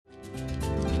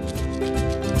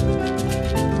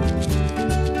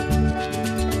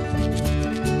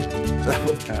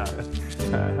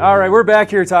All right, we're back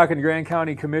here talking to Grand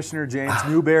County Commissioner James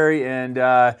Newberry, and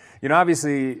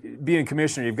obviously, being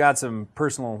commissioner, you've got some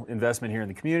personal investment here in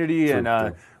the community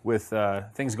and with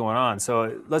things going on.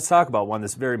 So let's talk about one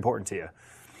that's very important to you.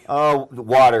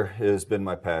 Water has been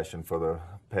my passion for the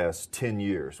past 10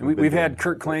 years. We've had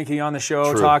Kurt Klanke on the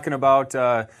show talking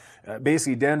about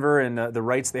basically Denver and the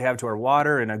rights they have to our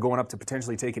water, and going up to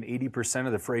potentially taking 80%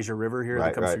 of the Fraser River here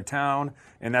that comes through town,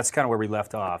 and that's kind of where we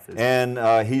left off.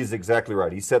 And he's exactly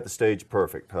right. He set the stage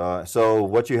perfect. So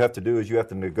what you have to do is you have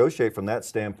to negotiate from that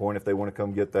standpoint if they want to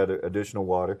come get that additional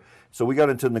water. So we got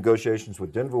into negotiations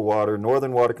with Denver Water,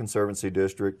 Northern Water Conservancy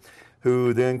District,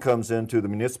 who then comes into the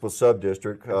municipal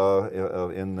sub-district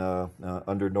under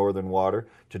Northern Water.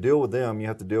 To deal with them, you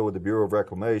have to deal with the Bureau of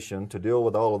Reclamation. To deal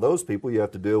with all of those people, you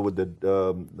have to deal with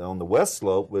on the west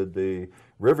slope with the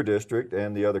River District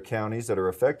and the other counties that are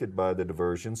affected by the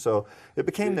diversion. So it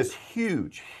became this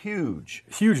huge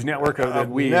network of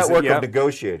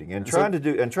negotiating and trying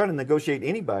to negotiate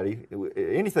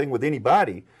anything with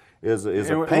anybody. Is a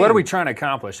pain. What are we trying to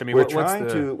accomplish? I mean, we're trying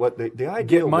to the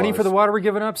idea get money for the water we're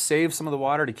giving up, save some of the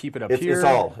water to keep it up here.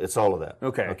 It's all of that.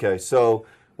 Okay. So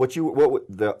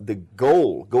the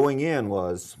goal going in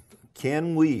was,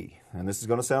 can we? And this is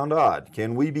going to sound odd.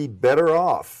 Can we be better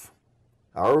off?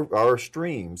 Our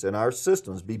streams and our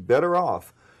systems be better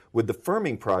off with the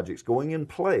firming projects going in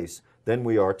place than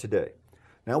we are today.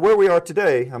 Now, where we are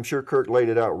today, I'm sure Kirk laid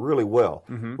it out really well.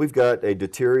 We've got a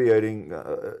deteriorating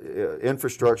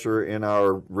infrastructure in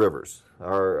our rivers.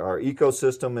 Our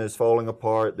ecosystem is falling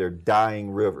apart. They're dying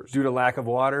rivers. Due to lack of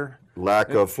water? Lack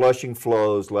of flushing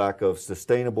flows, lack of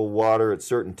sustainable water at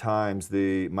certain times.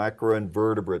 The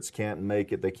microinvertebrates can't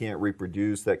make it. They can't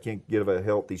reproduce. That can't give a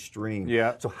healthy stream.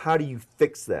 Yeah. So how do you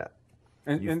fix that?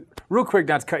 And real quick,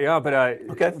 not to cut you off,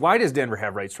 but why does Denver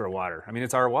have rights to our water? I mean,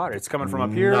 it's our water. It's coming from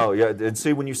up here. No, and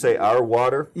see, when you say our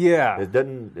water, it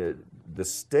doesn't. The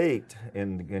state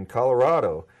in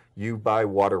Colorado, you buy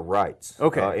water rights.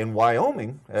 In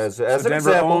Wyoming, as an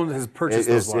example, has purchased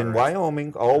those water in rights.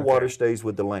 Wyoming, all water stays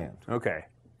with the land.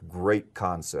 Great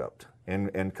concept.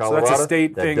 In Colorado, so that's a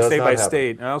state thing, state by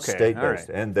state. State-based,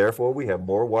 and therefore we have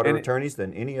more water attorneys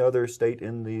than any other state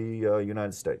in the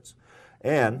United States.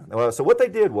 And so what they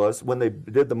did was, when they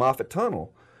did the Moffett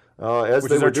Tunnel,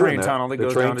 which is our train tunnel that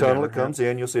goes down to Denver. The train tunnel that comes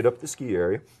in, you'll see it up at the ski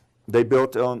area. They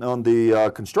built on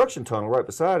the construction tunnel right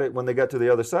beside it. When they got to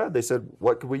the other side, they said,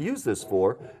 "What could we use this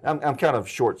for?" I'm kind of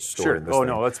short storying this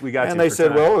thing. We got you. And they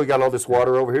said, "Well, we got all this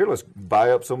water over here. Let's buy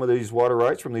up some of these water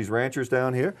rights from these ranchers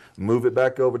down here, move it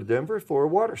back over to Denver for a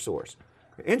water source."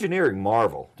 Engineering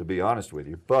marvel, to be honest with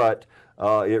you, but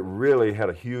it really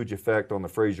had a huge effect on the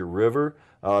Fraser River.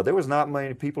 There was not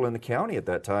many people in the county at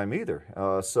that time either,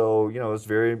 so it was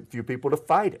very few people to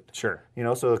fight it.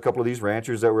 So a couple of these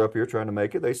ranchers that were up here trying to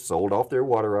make it, they sold off their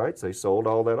water rights. They sold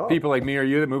all that off. People like me or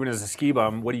you that moving as a ski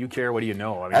bum, what do you care? What do you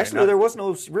know? I mean, actually, there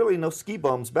was really no ski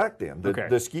bums back then.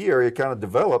 The ski area kind of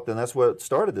developed, and that's what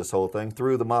started this whole thing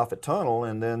through the Moffett Tunnel.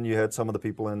 And then you had some of the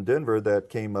people in Denver that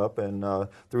came up, and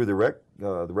through the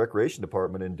recreation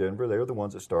department in Denver, they were the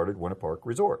ones that started Winter Park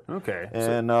Resort.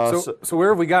 And so where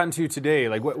have we gotten to today?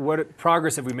 Like what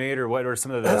progress have we made, or what are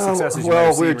some of the successes?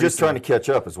 Well, we're just trying to catch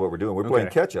up is what we're doing. We're playing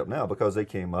catch up now because they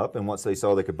came up, and once they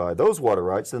saw they could buy those water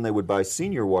rights, then they would buy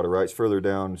senior water rights further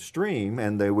downstream,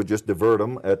 and they would just divert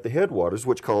them at the headwaters,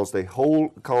 which caused a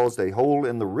hole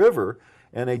in the river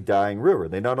and a dying river.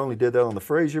 They not only did that on the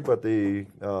Fraser, but the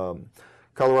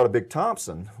Colorado Big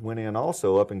Thompson went in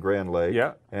also up in Grand Lake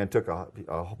and took a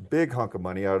big hunk of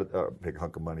money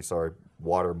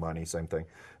water money, same thing.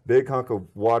 Big hunk of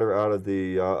water out of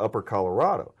the upper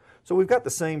Colorado. So we've got the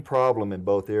same problem in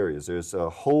both areas. There's a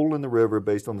hole in the river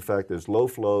based on the fact there's low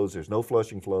flows, there's no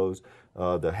flushing flows,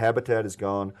 the habitat is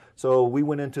gone. So we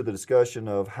went into the discussion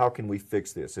of how can we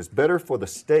fix this. It's better for the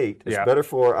state, it's better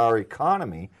for our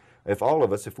economy,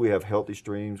 if we have healthy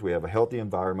streams, we have a healthy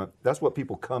environment. That's what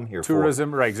people come here for.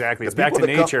 Tourism, right, exactly. It's back to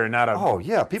nature and not a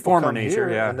people nature.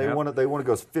 And they want to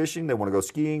go fishing, they want to go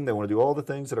skiing, they want to do all the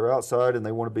things that are outside, and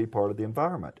they want to be part of the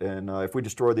environment. And if we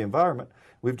destroy the environment,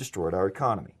 we've destroyed our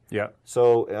economy.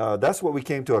 So that's what we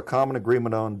came to a common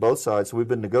agreement on both sides. So we've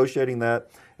been negotiating that.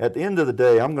 At the end of the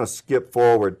day, I'm going to skip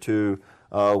forward to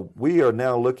we are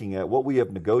now looking at what we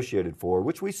have negotiated for,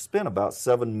 which we spent about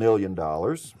 $7 million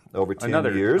over 10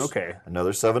 years.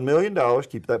 Another $7 million.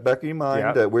 Keep that back in your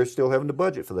mind. We're still having to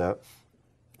budget for that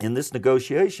in this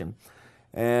negotiation.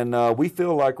 And we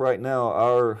feel like right now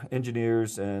our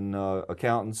engineers and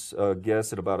accountants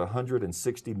guess at about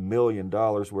 $160 million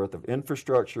worth of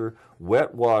infrastructure,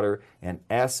 wet water, and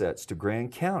assets to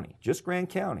Grand County. Just Grand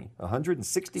County,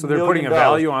 $160 So they're million. putting a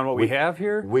value on what we have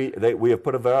here? We have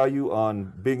put a value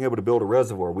on being able to build a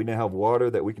reservoir. We now have water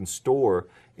that we can store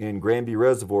in Granby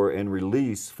Reservoir and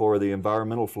release for the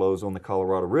environmental flows on the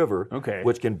Colorado River,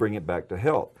 which can bring it back to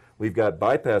health. We've got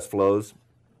bypass flows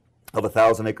of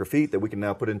 1,000 acre-feet that we can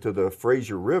now put into the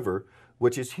Fraser River,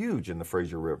 which is huge in the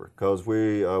Fraser River, because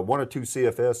we 1 or 2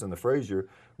 CFS in the Fraser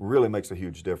really makes a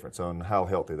huge difference on how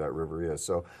healthy that river is.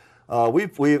 So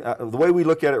the way we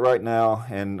look at it right now,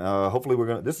 and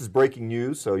hopefully this is breaking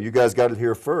news, so you guys got it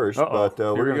here first, but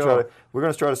we're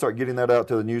going to try to start getting that out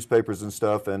to the newspapers and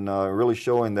stuff, and really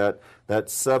showing that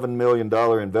 $7 million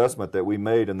investment that we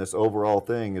made in this overall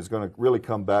thing is going to really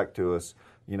come back to us,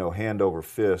 you know, hand over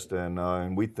fist,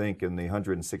 and we think in the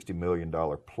 $160 million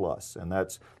plus, and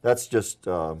that's just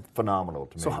phenomenal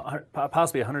to me. So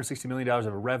possibly $160 million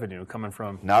of revenue coming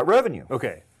from... Not revenue.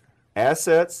 Okay.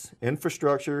 Assets,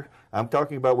 infrastructure. I'm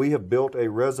talking about we have built a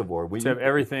reservoir. We have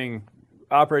everything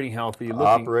operating healthy.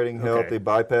 Healthy,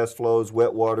 bypass flows,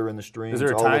 wet water in the streams. Is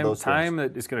there a time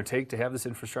that it's going to take to have this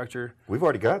infrastructure? We've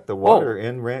already got the water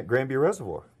in Granby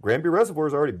Reservoir. Granby Reservoir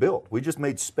is already built. We just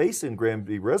made space in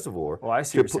Granby Reservoir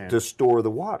to store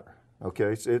the water.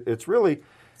 Okay, so it's really...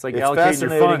 It's like allocating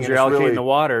your funds. You're allocating the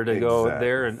water to go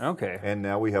there, and And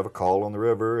now we have a call on the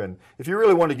river. And if you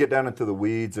really want to get down into the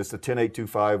weeds, it's the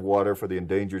 10825 water for the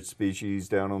endangered species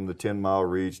down on the 10-mile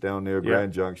reach down near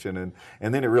Grand Junction,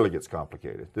 and then it really gets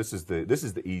complicated. This is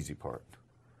the easy part.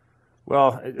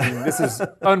 Well, I mean, this is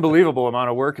unbelievable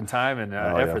amount of work and time and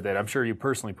effort that I'm sure you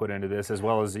personally put into this, as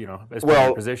well as as part of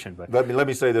your position. But let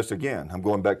me say this again. I'm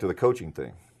going back to the coaching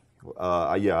thing.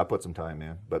 I put some time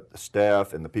in, but the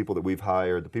staff and the people that we've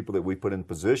hired, the people that we've put in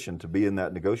position to be in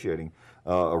that negotiating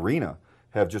arena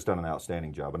have just done an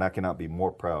outstanding job, and I cannot be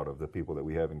more proud of the people that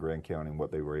we have in Grand County and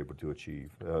what they were able to achieve.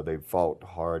 They fought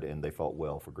hard and they fought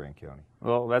well for Grand County.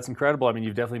 Well, that's incredible. I mean,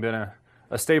 you've definitely been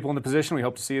a staple in the position. We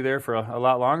hope to see you there for a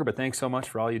lot longer, but thanks so much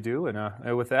for all you do.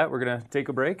 And with that, we're going to take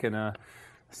a break and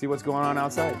see what's going on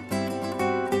outside.